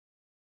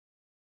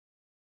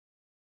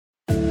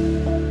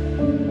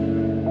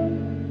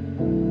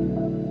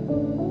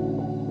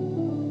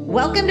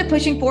Welcome to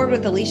Pushing Forward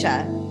with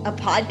Alicia, a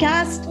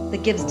podcast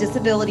that gives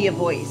disability a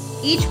voice.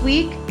 Each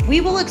week,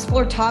 we will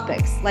explore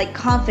topics like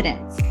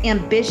confidence,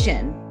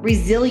 ambition,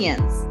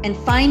 resilience, and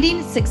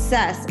finding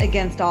success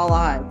against all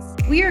odds.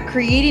 We are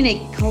creating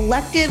a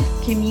collective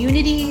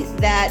community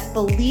that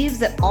believes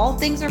that all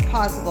things are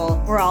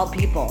possible for all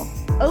people.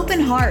 Open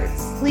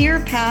hearts,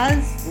 clear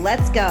paths,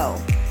 let's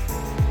go.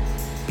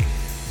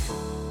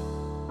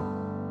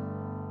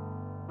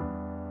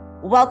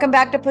 Welcome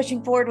back to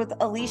Pushing Forward with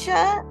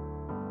Alicia.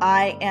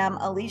 I am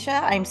Alicia.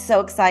 I'm so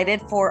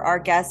excited for our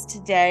guest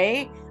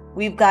today.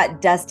 We've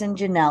got Dustin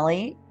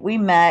Giannelli. We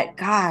met,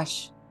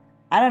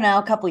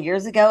 a couple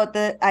years ago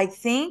I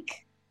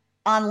think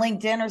on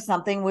LinkedIn or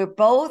something. We're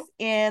both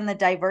in the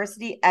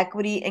diversity,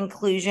 equity,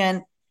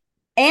 inclusion,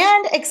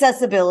 and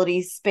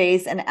accessibility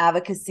space and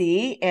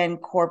advocacy in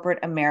corporate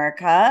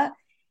America.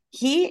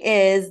 He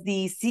is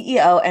the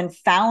CEO and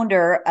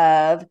founder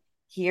of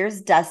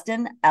Here's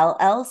Dustin,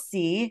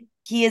 LLC.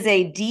 He is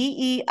a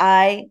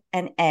DEIA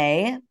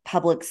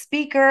public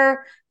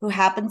speaker who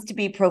happens to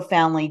be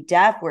profoundly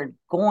deaf. We're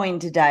going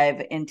to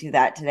dive into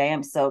that today.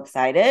 I'm so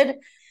excited.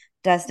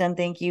 Dustin,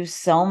 thank you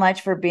so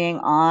much for being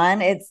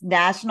on. It's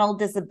National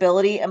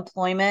Disability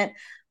Employment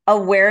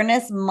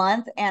Awareness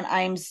Month, and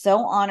I'm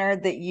so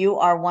honored that you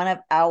are one of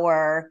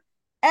our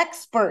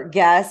expert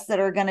guests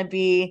that are going to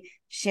be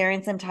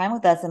sharing some time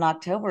with us in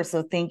October.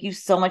 So thank you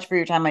so much for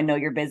your time. I know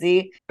you're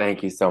busy.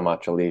 Thank you so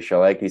much, Alicia.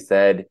 Like you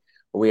said,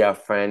 we are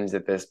friends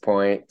at this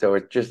point. So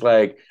it's just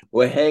like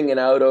we're hanging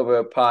out over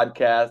a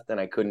podcast, and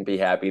I couldn't be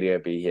happy to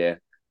be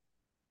here.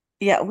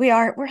 Yeah, we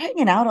are. We're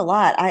hanging out a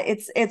lot.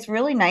 It's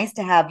really nice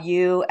to have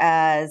you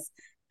as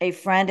a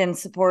friend and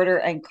supporter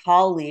and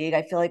colleague.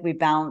 I feel like we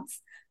bounce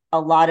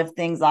a lot of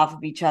things off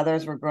of each other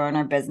as we're growing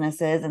our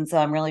businesses. And so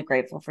I'm really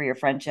grateful for your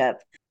friendship.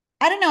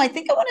 I don't know. I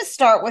think I want to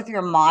start with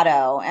your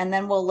motto, and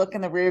then we'll look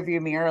in the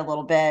rearview mirror a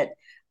little bit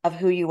of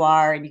who you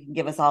are, and you can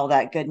give us all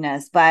that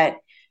goodness. But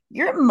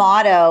your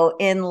motto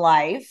in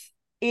life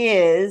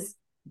is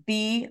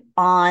be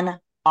on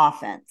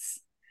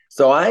offense.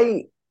 So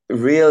I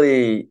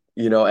really,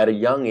 at a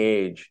young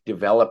age,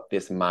 developed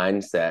this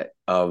mindset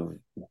of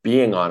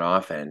being on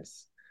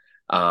offense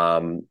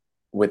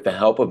with the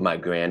help of my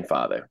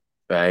grandfather,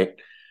 right?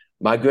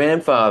 My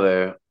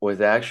grandfather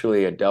was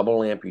actually a double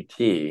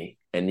amputee,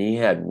 and he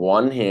had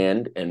one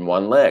hand and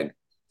one leg.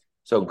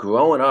 So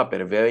growing up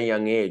at a very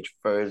young age,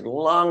 for as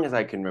long as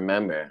I can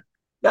remember,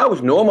 that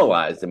was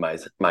normalized in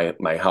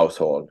my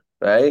household,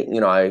 right?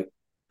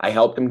 I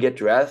helped him get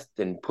dressed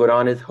and put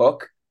on his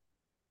hook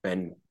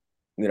and,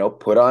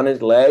 put on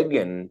his leg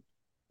and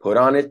put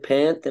on his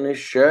pants and his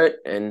shirt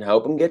and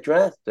help him get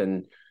dressed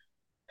and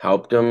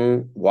helped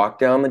him walk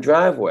down the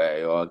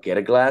driveway or get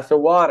a glass of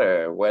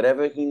water,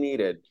 whatever he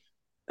needed.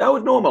 That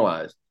was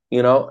normalized,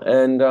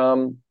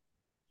 and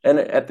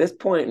at this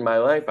point in my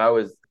life, I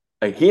was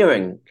a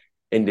hearing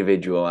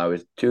individual. I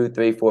was 2,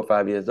 3, 4,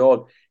 5 years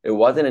old. It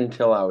wasn't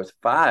until I was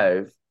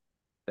 5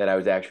 that I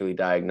was actually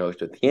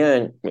diagnosed with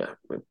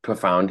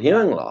profound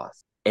hearing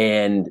loss.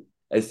 And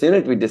as soon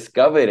as we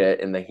discovered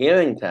it in the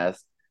hearing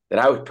test that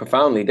I was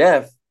profoundly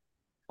deaf,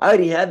 I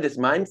already had this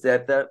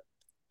mindset that,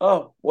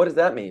 oh, what does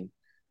that mean?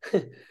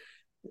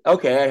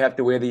 Okay, I have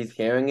to wear these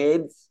hearing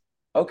aids.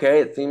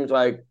 Okay, it seems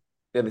like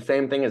they're the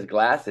same thing as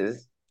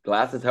glasses.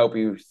 Glasses help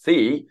you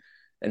see,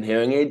 and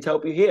hearing aids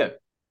help you hear.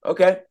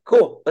 Okay,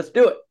 cool, let's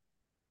do it.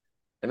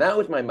 And that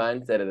was my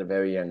mindset at a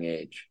very young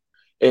age.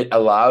 It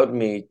allowed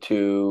me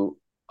to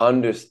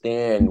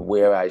understand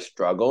where I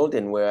struggled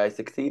and where I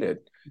succeeded.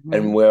 Mm-hmm.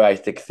 And where I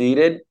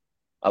succeeded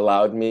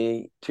allowed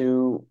me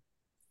to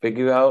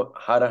figure out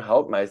how to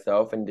help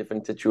myself in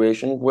different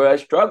situations where I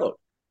struggled,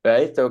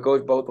 right? So it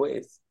goes both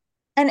ways.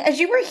 And as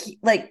you were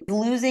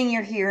losing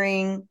your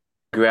hearing,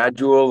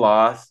 gradual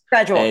loss.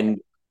 And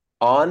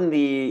on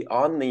the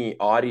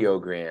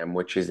audiogram,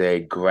 which is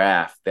a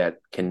graph that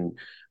can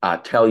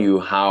tell you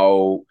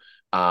how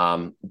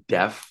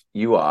deaf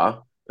you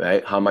are,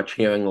 right? How much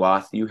hearing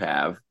loss you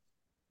have.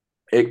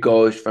 It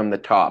goes from the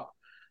top,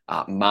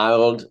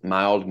 mild,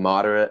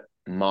 moderate,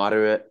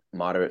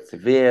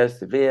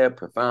 severe,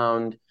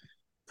 profound.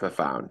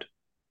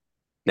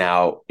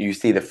 Now you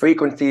see the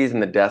frequencies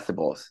and the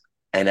decibels,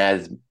 and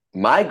as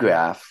my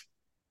graph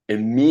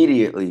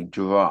immediately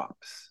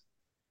drops,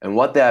 and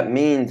what that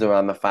means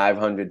around the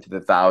 500 to the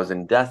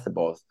 1,000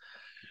 decibels,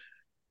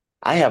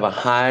 I have a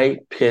high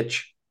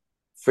pitch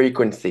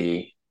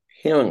frequency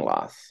hearing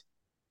loss.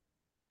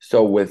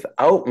 So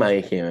without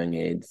my hearing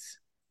aids,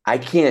 I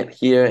can't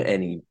hear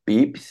any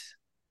beeps,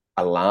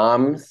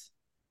 alarms,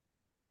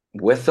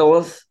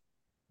 whistles,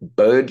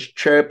 birds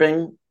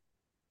chirping,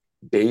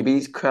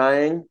 babies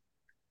crying.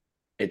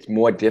 It's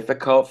more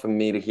difficult for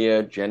me to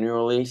hear,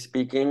 generally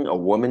speaking, a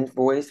woman's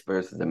voice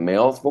versus a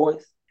male's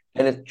voice.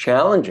 And it's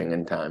challenging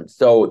in times.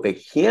 So the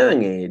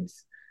hearing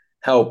aids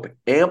help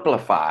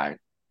amplify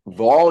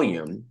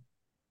volume,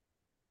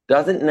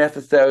 doesn't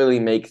necessarily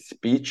make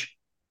speech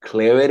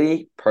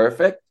clarity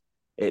perfect.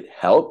 It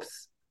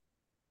helps,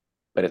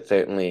 but it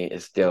certainly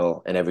is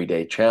still an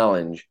everyday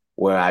challenge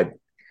where I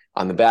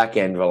on the back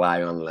end,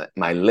 rely on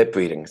my lip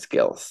reading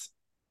skills.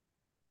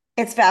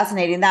 It's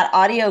fascinating. That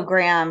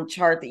audiogram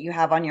chart that you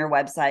have on your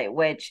website,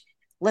 which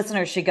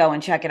listeners should go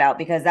and check it out,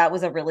 because that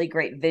was a really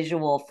great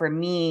visual for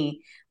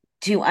me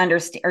to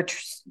understand or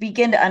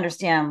begin to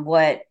understand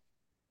what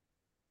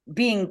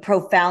being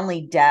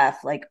profoundly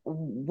deaf, like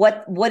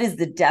what is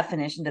the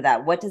definition to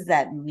that? What does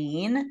that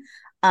mean?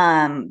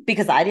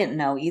 Because I didn't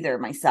know either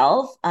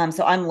myself.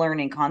 So I'm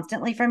learning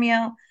constantly from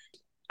you.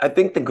 I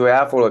think the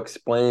graph will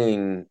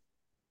explain,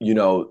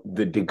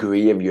 the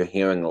degree of your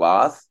hearing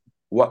loss.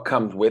 What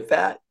comes with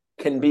that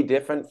can be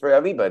different for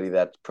everybody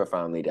that's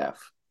profoundly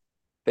deaf.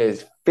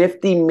 There's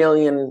 50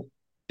 million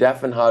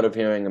deaf and hard of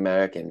hearing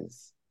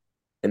Americans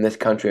in this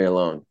country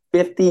alone.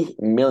 50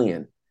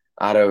 million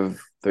out of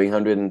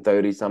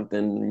 330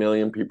 something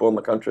million people in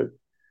the country.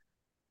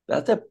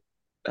 That's a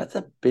that's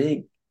a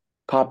big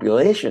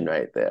population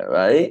right there,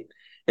 right?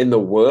 In the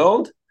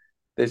world,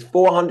 there's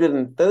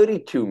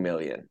 432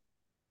 million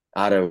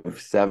out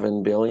of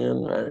 7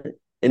 billion, right?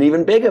 An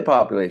even bigger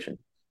population.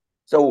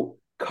 So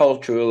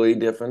culturally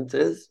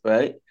differences,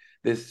 right?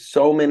 There's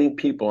so many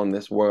people in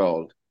this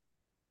world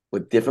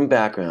with different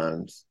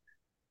backgrounds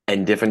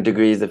and different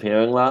degrees of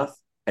hearing loss,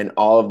 and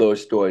all of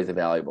those stories are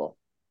valuable.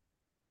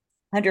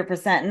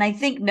 100%. And I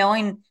think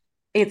knowing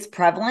its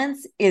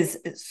prevalence is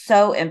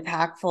so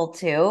impactful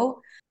too.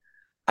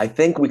 I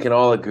think we can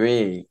all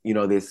agree,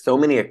 there's so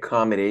many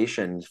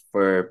accommodations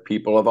for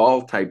people of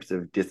all types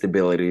of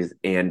disabilities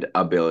and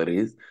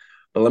abilities.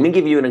 But let me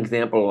give you an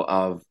example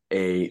of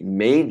a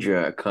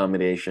major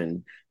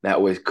accommodation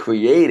that was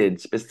created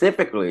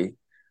specifically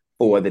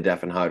for the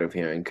deaf and hard of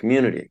hearing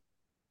community: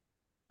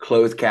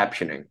 closed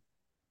captioning.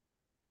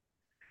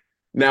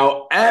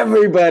 Now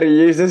everybody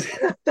uses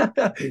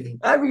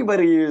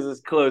everybody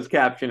uses closed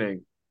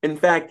captioning. In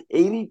fact,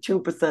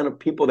 82% of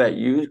people that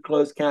use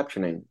closed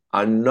captioning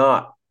are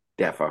not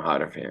deaf or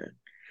hard of hearing.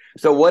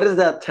 So what is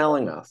that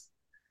telling us?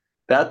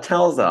 That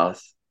tells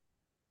us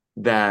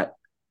that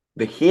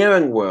the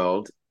hearing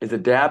world is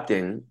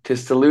adapting to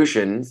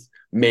solutions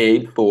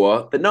made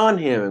for the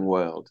non-hearing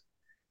world.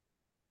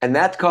 And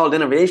that's called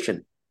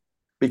innovation.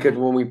 Because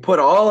when we put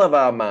all of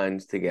our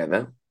minds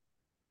together,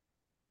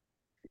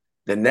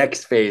 the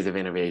next phase of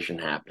innovation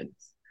happens.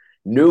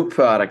 New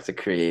products are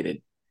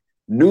created,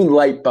 new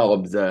light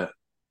bulbs are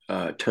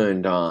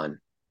turned on,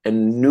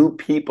 and new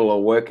people are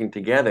working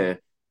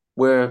together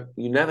where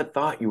you never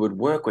thought you would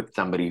work with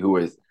somebody who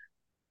is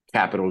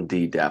capital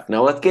D deaf.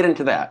 Now let's get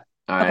into that.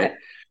 All right. Okay.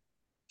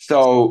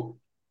 So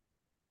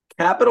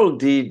capital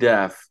D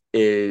deaf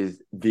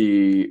is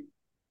the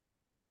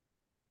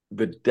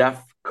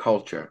deaf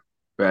culture,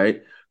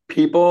 right?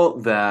 People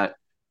that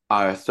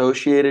are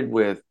associated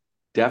with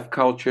deaf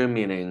culture,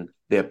 meaning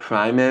their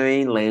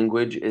primary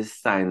language is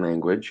sign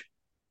language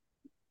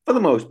for the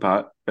most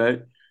part,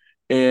 right?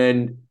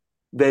 And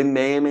they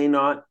may or may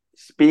not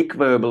speak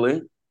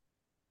verbally.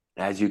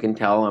 As you can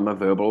tell, I'm a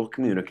verbal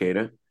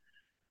communicator.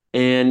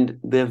 And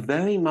they're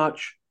very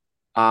much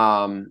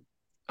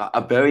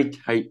a very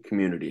tight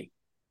community,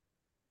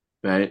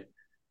 right?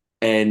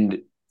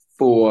 And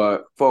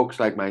for folks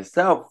like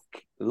myself,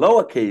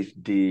 lowercase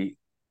d,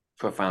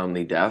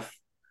 profoundly deaf,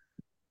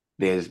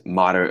 there's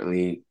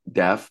moderately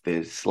deaf,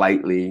 there's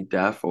slightly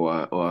deaf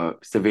or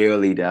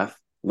severely deaf,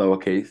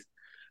 lowercase.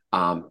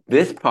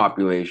 This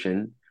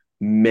population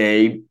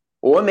may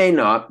or may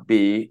not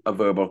be a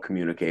verbal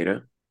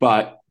communicator,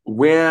 but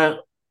where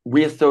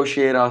we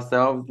associate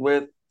ourselves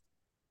with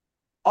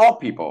all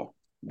people,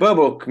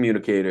 verbal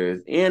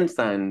communicators and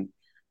sign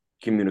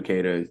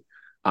communicators.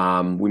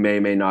 We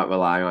may not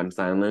rely on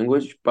sign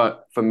language,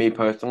 but for me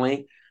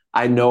personally,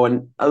 I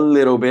know a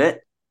little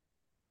bit.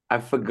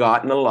 I've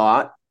forgotten a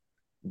lot,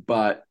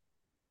 but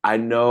I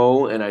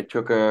know, and I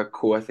took a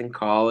course in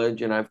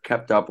college and I've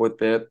kept up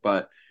with it.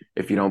 But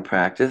if you don't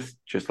practice,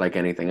 just like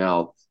anything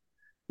else,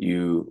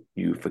 you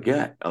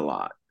forget a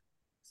lot.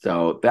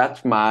 So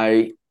that's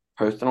my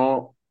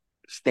personal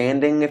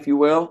standing, if you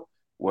will,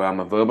 where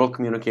I'm a verbal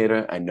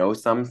communicator. I know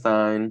some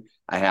sign.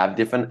 I have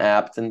different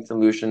apps and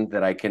solutions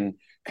that I can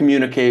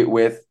communicate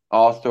with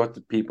all sorts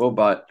of people,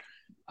 but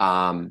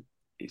sign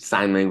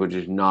language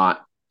is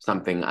not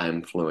something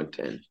I'm fluent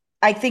in.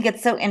 I think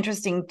it's so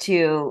interesting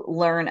to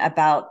learn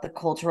about the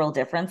cultural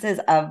differences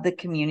of the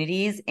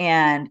communities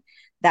and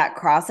that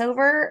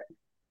crossover.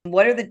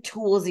 What are the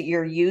tools that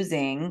you're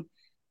using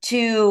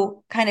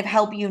to kind of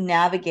help you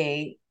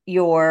navigate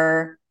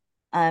your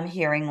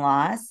hearing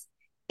loss?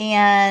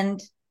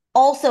 And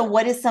also,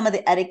 what is some of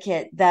the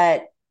etiquette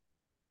that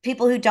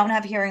people who don't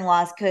have hearing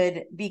loss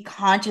could be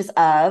conscious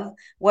of,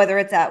 whether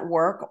it's at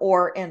work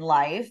or in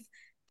life?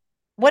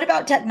 What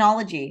about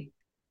technology?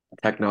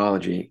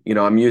 Technology.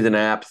 I'm using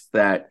apps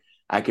that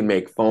I can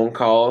make phone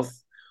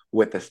calls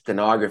with a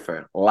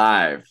stenographer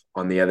live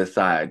on the other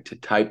side to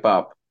type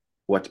up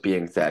what's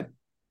being said.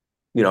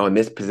 In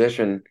this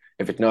position,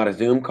 if it's not a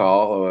Zoom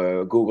call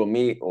or a Google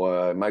Meet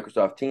or a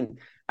Microsoft Teams,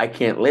 I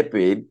can't lip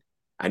read.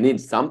 I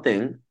need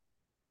something,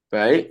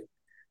 right?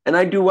 And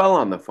I do well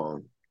on the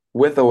phone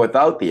with or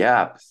without the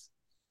apps,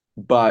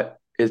 but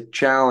it's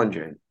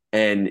challenging.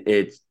 and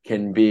it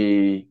can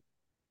be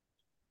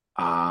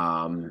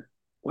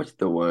what's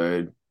the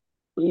word?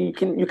 You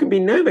can be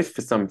nervous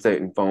for some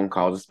certain phone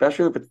calls,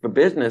 especially if it's for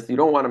business. You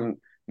don't want to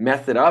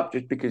mess it up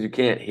just because you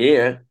can't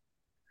hear.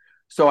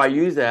 So I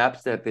use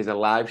apps that there's a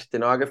live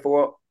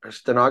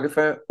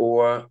stenographer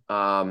or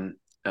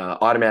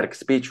automatic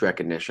speech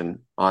recognition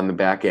on the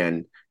back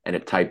end, and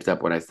it types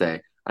up what I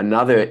say.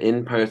 Another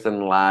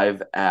in-person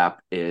live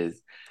app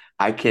is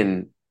I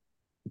can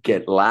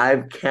get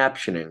live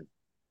captioning.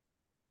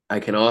 I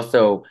can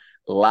also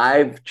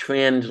live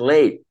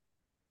translate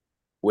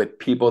with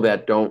people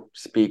that don't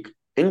speak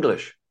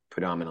English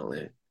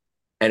predominantly.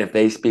 And if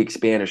they speak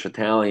Spanish,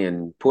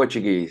 Italian,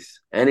 Portuguese,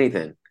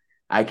 anything,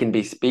 I can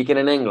be speaking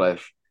in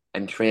English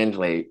and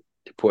translate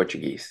to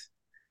Portuguese.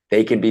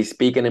 They can be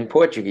speaking in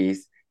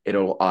Portuguese,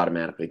 it'll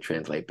automatically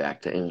translate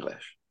back to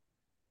English.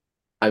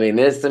 I mean,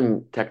 there's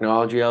some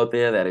technology out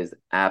there that is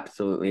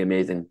absolutely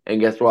amazing. And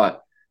guess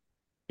what?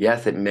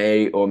 Yes, it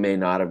may or may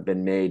not have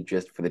been made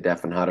just for the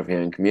deaf and hard of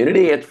hearing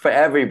community. It's for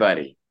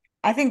everybody.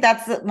 I think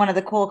that's one of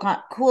the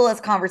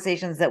coolest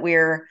conversations that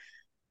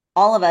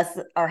all of us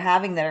are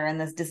having that are in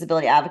this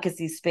disability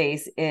advocacy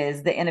space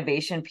is the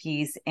innovation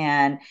piece.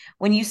 And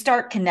when you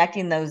start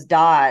connecting those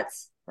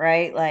dots,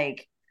 right?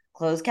 Like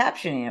closed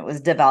captioning, it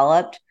was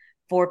developed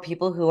for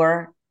people who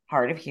are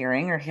hard of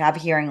hearing or have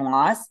hearing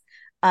loss,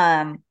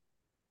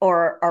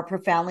 or are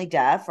profoundly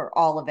deaf or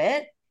all of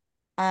it.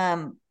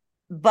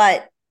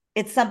 But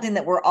it's something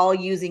that we're all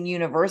using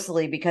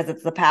universally because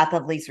it's the path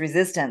of least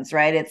resistance,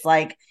 right? It's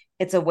like,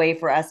 it's a way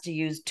for us to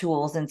use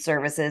tools and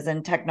services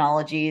and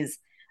technologies.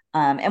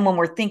 And when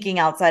we're thinking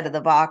outside of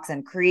the box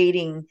and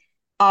creating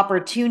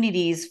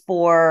opportunities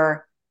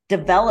for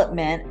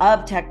development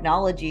of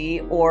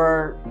technology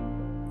or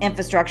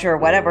infrastructure or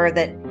whatever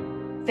that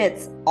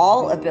fits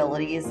all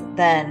abilities,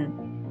 then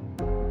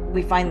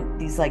we find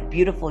these like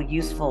beautiful,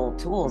 useful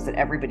tools that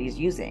everybody's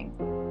using.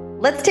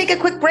 Let's take a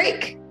quick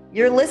break.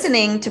 You're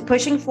listening to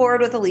Pushing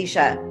Forward with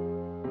Alicia.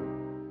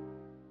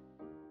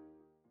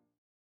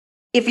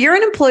 If you're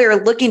an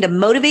employer looking to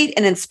motivate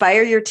and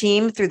inspire your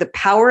team through the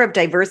power of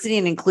diversity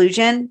and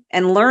inclusion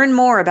and learn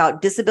more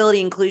about disability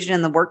inclusion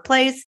in the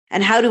workplace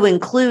and how to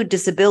include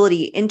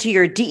disability into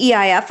your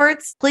DEI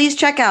efforts, please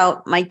check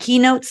out my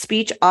keynote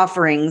speech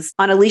offerings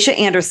on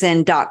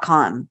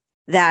aliciaanderson.com.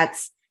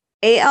 That's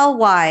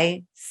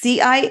ALYCIA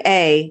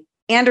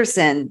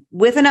Anderson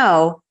with an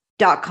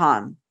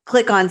O.com.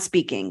 Click on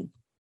speaking.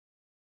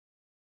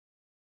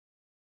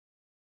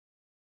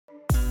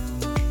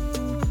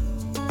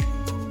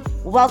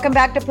 Welcome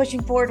back to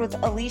Pushing Forward with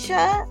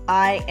Alicia.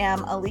 I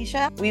am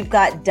Alicia. We've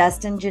got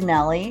Dustin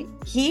Giannelli.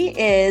 He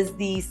is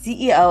the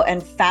CEO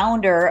and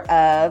founder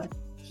of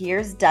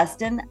Here's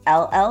Dustin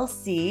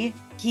LLC.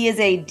 He is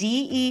a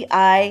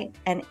DEIA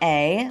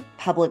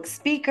public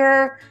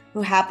speaker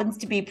who happens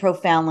to be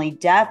profoundly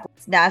deaf.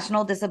 It's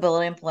National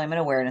Disability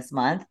Employment Awareness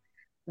Month.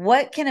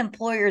 What can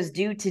employers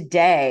do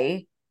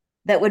today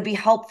that would be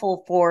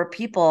helpful for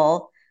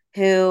people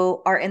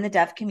who are in the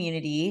deaf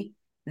community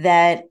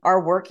that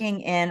are working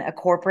in a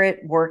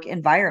corporate work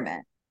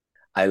environment?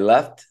 I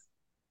left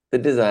the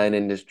design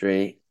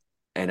industry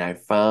and I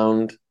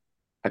found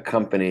a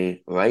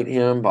company right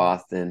here in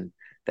Boston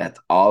that's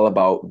all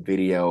about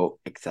video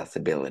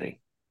accessibility,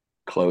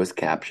 closed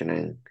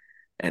captioning,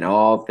 and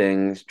all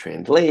things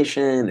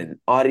translation and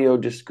audio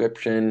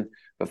description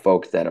for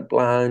folks that are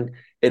blind.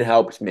 It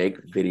helps make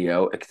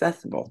video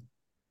accessible.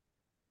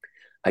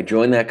 I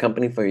joined that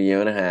company for a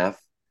year and a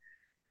half,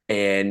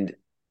 and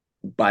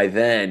by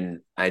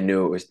then, I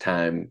knew it was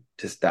time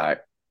to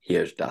start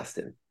Here's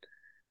Dustin.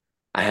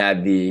 I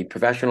had the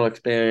professional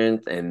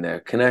experience and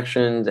the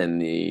connections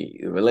and the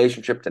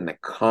relationships and the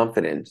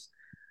confidence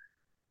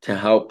to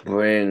help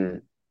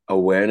bring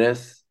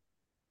awareness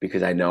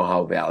because I know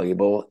how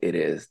valuable it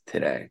is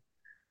today.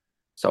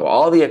 So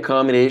all the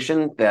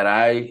accommodation that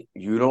I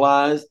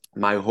utilized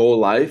my whole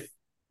life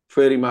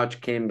pretty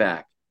much came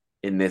back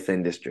in this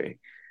industry,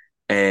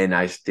 and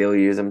I still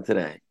use them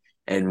today.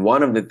 And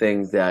one of the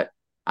things that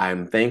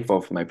I'm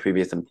thankful for my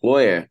previous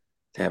employer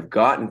to have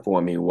gotten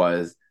for me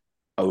was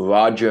a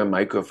Roger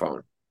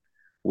microphone,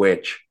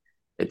 which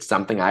it's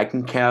something I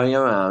can carry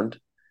around.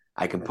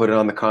 I can put it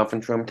on the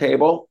conference room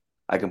table.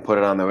 I can put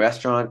it on the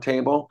restaurant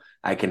table.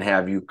 I can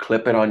have you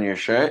clip it on your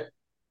shirt,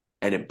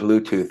 and it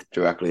Bluetooth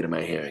directly to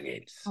my hearing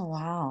aids. Oh,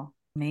 wow.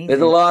 Amazing.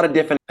 There's a lot of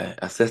different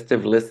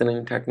assistive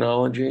listening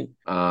technology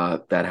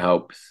that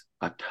helps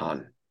a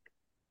ton.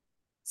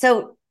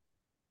 So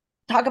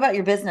talk about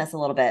your business a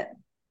little bit.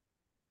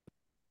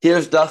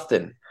 Here's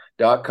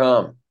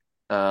Dustin.com.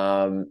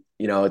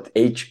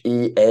 It's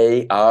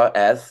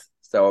HEARS.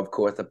 So, of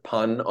course, a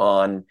pun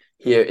on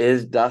here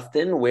is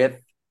Dustin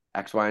with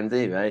X, Y, and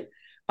Z, right?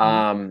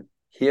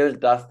 Here's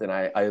Dustin.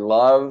 I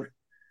love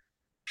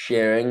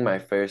sharing my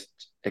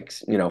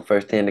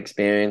firsthand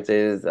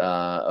experiences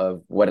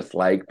of what it's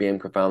like being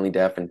profoundly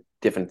deaf in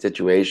different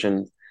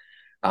situations,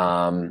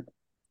 the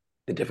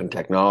different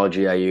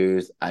technology I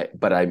use.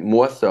 But I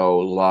more so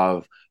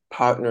love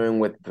partnering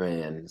with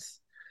brands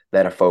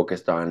that are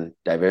focused on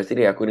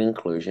diversity, equity,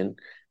 inclusion,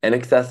 and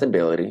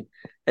accessibility,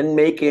 and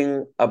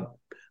making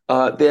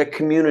their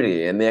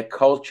community and their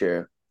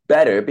culture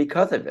better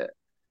because of it.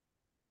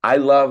 I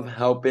love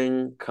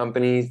helping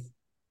companies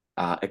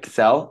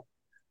excel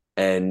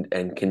and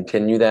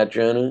continue that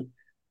journey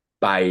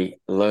by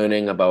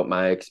learning about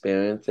my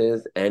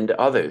experiences and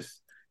others.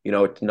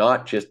 It's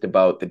not just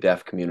about the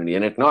deaf community,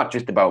 and it's not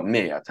just about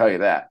me, I'll tell you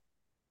that.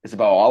 It's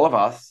about all of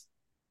us.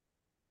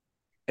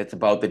 It's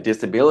about the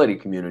disability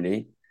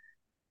community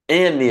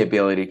and the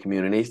ability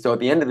community. So at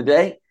the end of the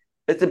day,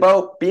 it's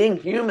about being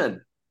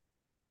human.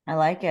 I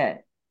like it.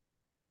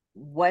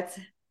 What's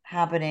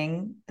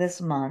happening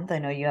this month? I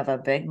know you have a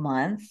big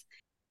month.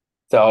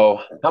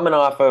 So coming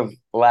off of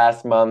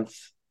last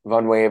month's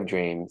Runway of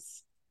Dreams,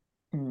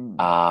 Mm.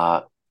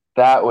 uh,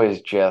 that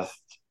was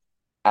just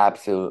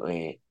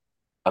absolutely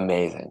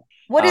amazing.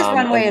 What is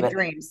Runway And of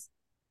Dreams?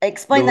 the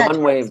Explain that to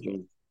Runway us. of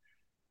Dreams,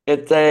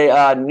 it's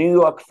a New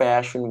York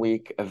Fashion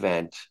Week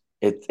event.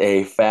 It's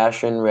a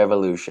fashion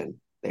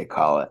revolution, they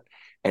call it.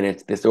 And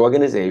it's this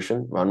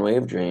organization, Runway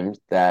of Dreams,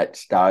 that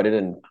started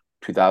in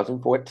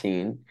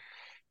 2014.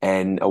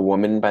 And a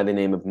woman by the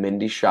name of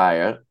Mindy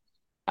Shire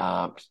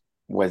uh,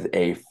 was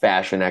a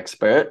fashion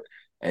expert.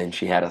 And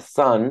she had a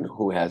son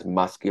who has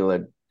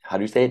muscular, how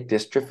do you say it,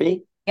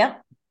 dystrophy?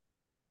 Yep.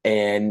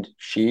 And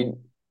she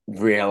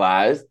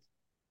realized,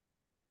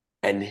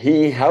 and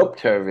he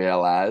helped her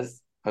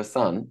realize, her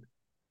son,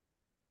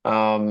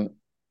 um,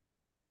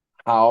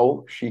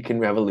 how she can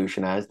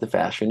revolutionize the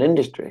fashion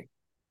industry.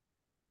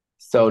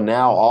 So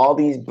now all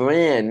these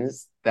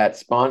brands that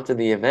sponsor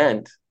the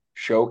event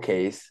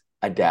showcase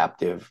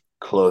adaptive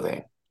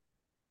clothing,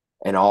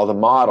 and all the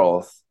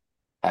models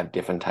have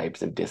different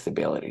types of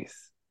disabilities.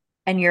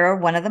 And you're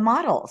one of the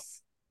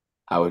models.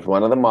 I was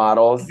one of the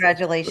models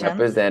Congratulations.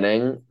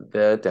 representing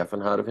the deaf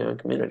and hard of hearing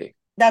community.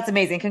 That's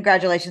amazing.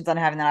 Congratulations on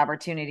having that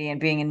opportunity and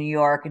being in New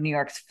York, New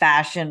York's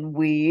Fashion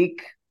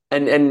Week.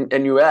 And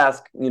you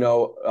ask,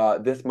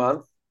 this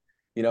month,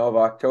 of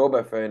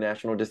October for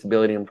National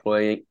Disability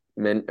Employment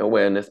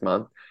Awareness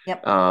Month.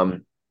 Yep.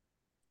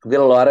 We get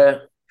a lot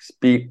of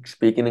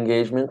speaking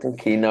engagements and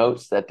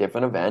keynotes at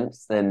different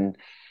events, and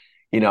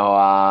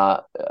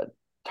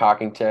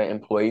talking to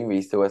employee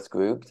resource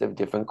groups of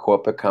different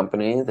corporate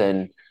companies,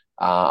 and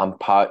I'm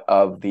part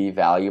of the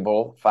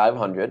Valuable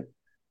 500,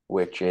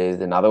 which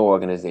is another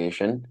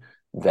organization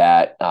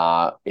that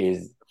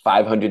is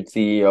 500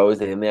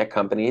 CEOs in their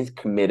companies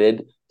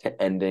committed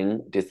to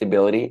ending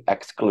disability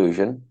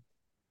exclusion.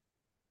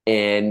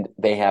 And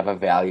they have a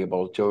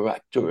valuable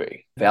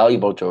directory.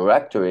 Valuable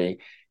directory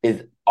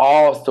is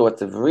all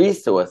sorts of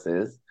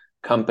resources,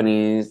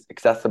 companies,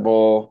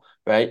 accessible,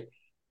 right?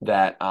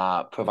 That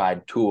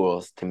provide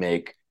tools to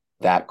make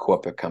that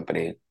corporate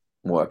company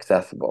more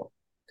accessible,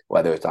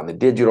 whether it's on the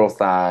digital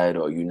side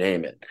or you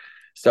name it.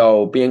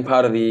 So being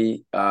part of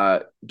the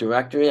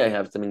directory, I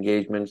have some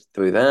engagements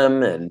through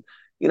them, and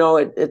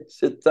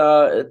it's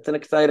an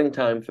exciting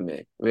time for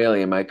me,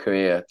 really, in my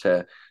career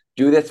to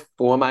do this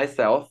for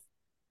myself.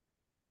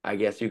 I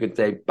guess you could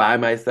say by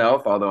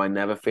myself, although I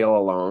never feel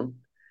alone.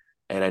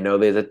 And I know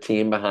there's a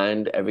team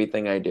behind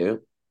everything I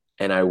do,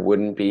 and I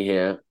wouldn't be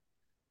here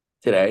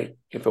today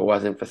if it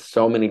wasn't for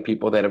so many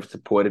people that have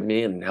supported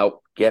me and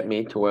helped get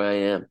me to where I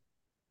am.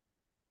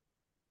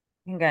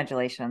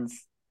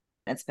 Congratulations.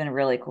 It's been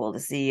really cool to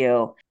see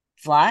you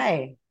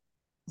fly.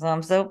 So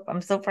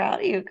I'm so proud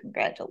of you.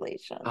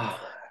 Congratulations. Oh,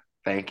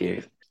 thank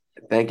you.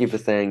 Thank you for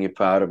saying you're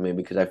proud of me,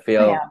 because I I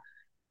feel am.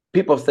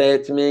 people say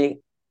it to me,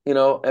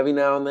 every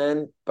now and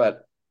then,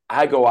 but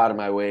I go out of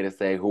my way to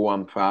say who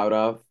I'm proud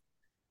of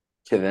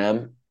to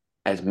them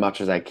as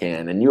much as I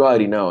can. And you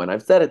already know, and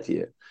I've said it to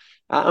you.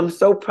 I'm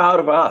so proud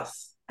of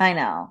us. I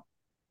know.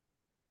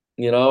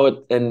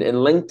 And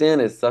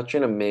LinkedIn is such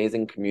an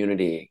amazing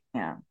community.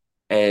 Yeah.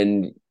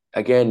 And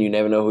again, you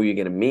never know who you're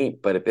going to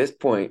meet, but at this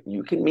point,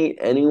 you can meet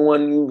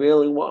anyone you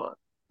really want.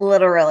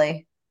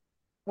 Literally.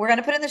 We're going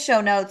to put in the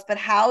show notes, but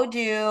how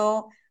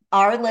do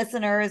our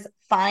listeners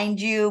find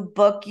you,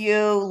 book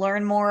you,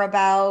 learn more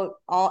about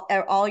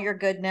all your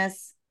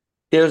goodness?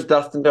 Here's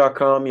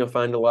Dustin.com. You'll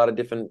find a lot of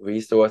different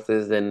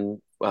resources and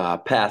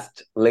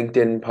past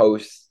LinkedIn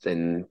posts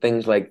and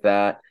things like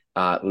that.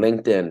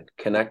 LinkedIn,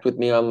 connect with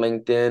me on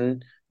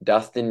LinkedIn,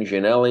 Dustin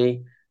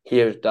Giannelli.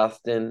 Here's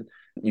Dustin.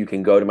 You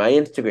can go to my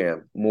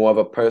Instagram, more of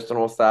a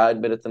personal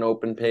side, but it's an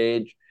open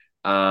page.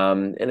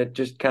 And it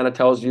just kind of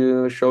shows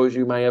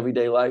you my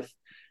everyday life.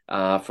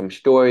 From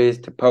stories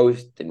to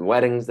posts and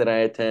weddings that I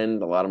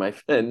attend, a lot of my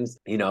friends,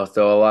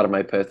 so a lot of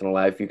my personal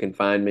life. You can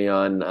find me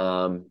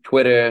on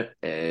Twitter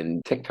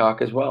and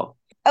TikTok as well.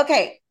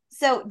 Okay.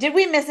 So did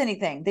we miss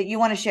anything that you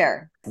want to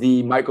share?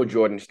 The Michael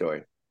Jordan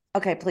story.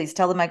 Okay, please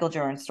tell the Michael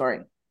Jordan story.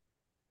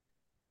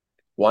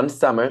 One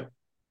summer,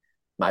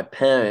 my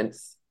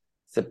parents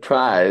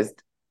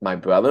surprised my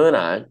brother and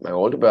I, my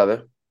older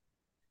brother,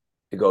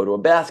 to go to a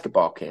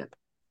basketball camp.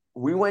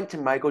 We went to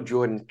Michael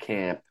Jordan's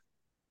camp,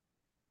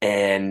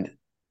 and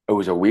it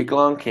was a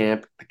week-long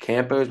camp. The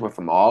campers were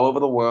from all over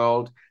the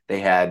world. They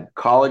had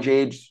college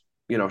age,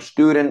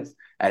 students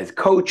as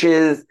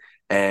coaches.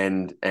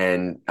 And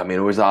I mean,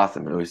 it was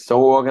awesome. It was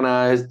so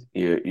organized.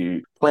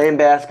 You playing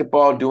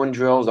basketball, doing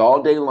drills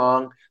all day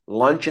long,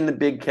 lunch in the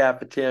big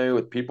cafeteria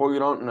with people you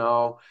don't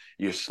know.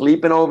 You're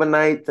sleeping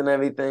overnights and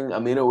everything. I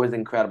mean, it was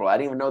incredible. I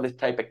didn't even know this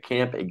type of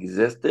camp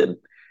existed.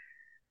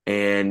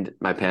 And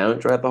my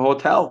parents were at the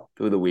hotel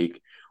through the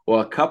week. Well,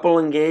 a couple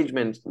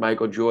engagements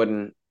Michael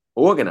Jordan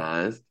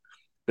organized,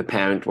 the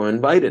parents were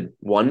invited,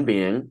 one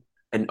being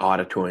an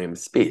auditorium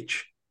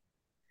speech.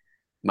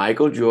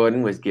 Michael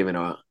Jordan was given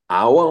an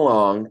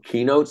hour-long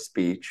keynote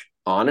speech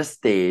on a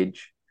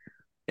stage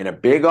in a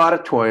big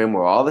auditorium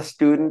where all the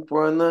students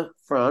were in the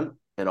front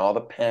and all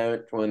the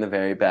parents were in the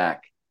very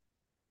back.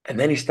 And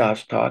then he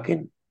starts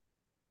talking,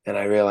 and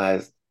I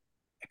realized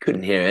I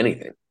couldn't hear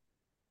anything.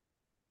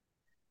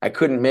 I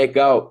couldn't make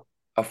out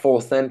a full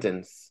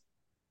sentence,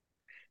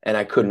 and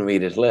I couldn't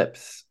read his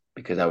lips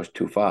because I was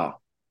too far.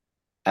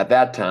 At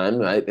that time,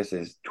 right, this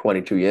is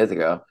 22 years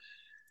ago,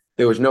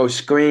 there was no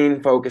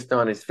screen focused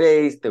on his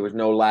face. There was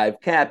no live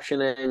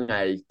captioning.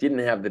 I didn't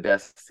have the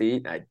best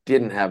seat. I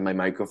didn't have my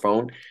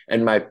microphone.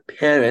 And my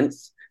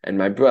parents and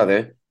my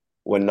brother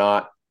were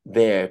not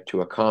there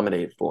to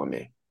accommodate for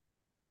me.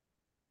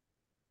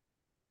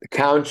 The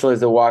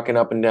counselors are walking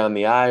up and down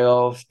the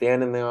aisle,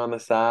 standing there on the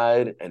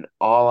side, and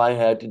all I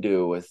had to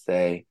do was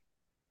say,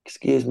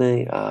 "Excuse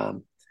me,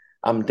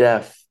 I'm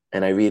deaf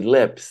and I read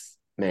lips.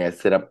 May I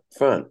sit up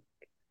front?"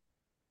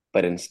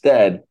 But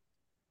instead,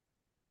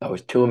 I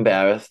was too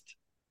embarrassed.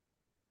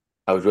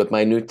 I was with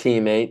my new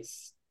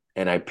teammates,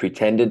 and I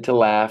pretended to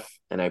laugh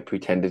and I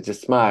pretended to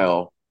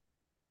smile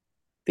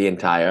the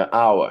entire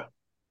hour.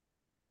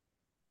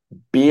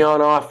 Be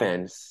on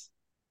offense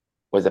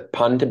was a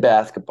pun to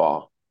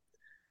basketball.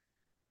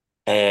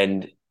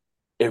 And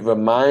it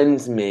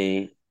reminds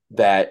me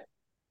that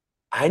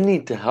I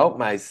need to help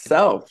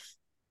myself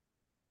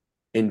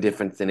in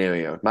different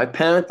scenarios. My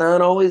parents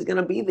aren't always going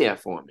to be there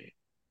for me.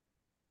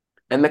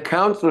 And the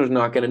counselor's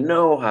not going to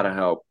know how to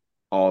help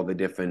all the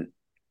different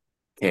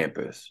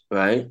campers,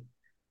 right?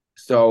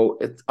 So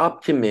it's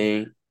up to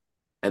me.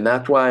 And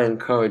that's why I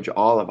encourage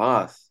all of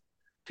us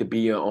to be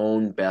your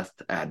own best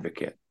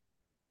advocate.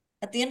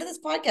 At the end of this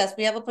podcast,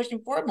 we have a pushing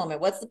forward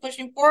moment. What's the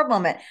pushing forward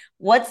moment?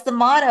 What's the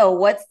motto?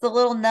 What's the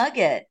little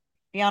nugget?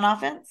 Be on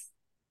offense?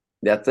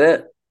 That's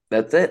it.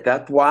 That's it.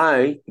 That's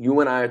why you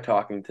and I are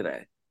talking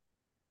today.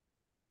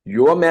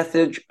 Your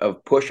message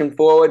of pushing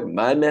forward,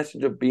 my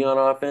message of be on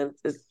offense,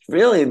 it's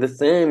really the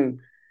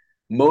same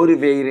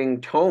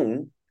motivating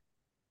tone.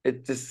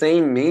 It's the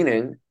same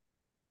meaning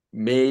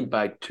made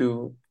by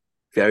two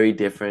very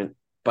different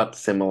but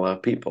similar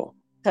people.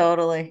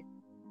 Totally.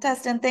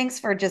 Dustin, thanks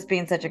for just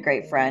being such a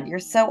great friend. You're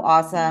so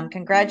awesome.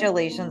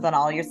 Congratulations on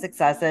all your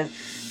successes.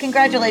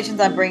 Congratulations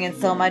on bringing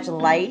so much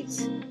light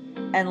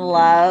and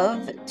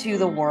love to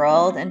the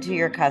world and to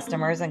your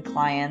customers and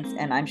clients,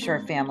 and I'm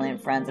sure family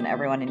and friends and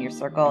everyone in your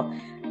circle.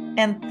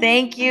 And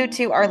thank you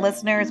to our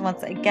listeners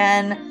once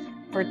again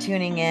for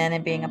tuning in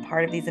and being a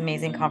part of these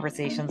amazing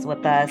conversations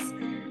with us.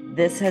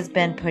 This has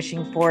been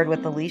Pushing Forward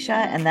with Alicia,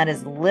 and that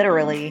is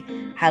literally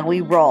how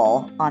we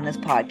roll on this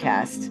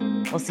podcast.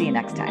 We'll see you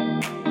next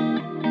time.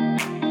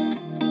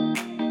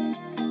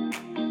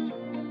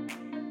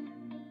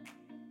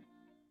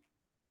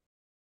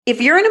 If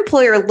you're an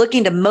employer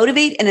looking to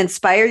motivate and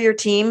inspire your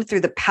team through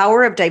the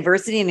power of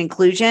diversity and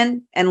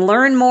inclusion, and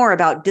learn more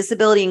about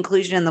disability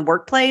inclusion in the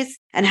workplace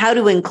and how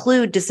to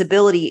include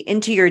disability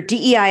into your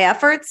DEI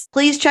efforts,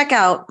 please check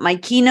out my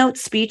keynote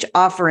speech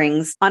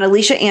offerings on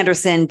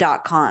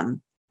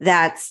aliciaanderson.com.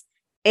 That's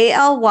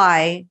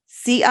ALYCIA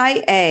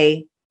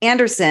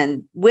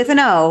Anderson with an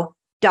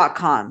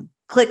O.com.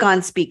 Click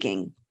on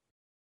speaking.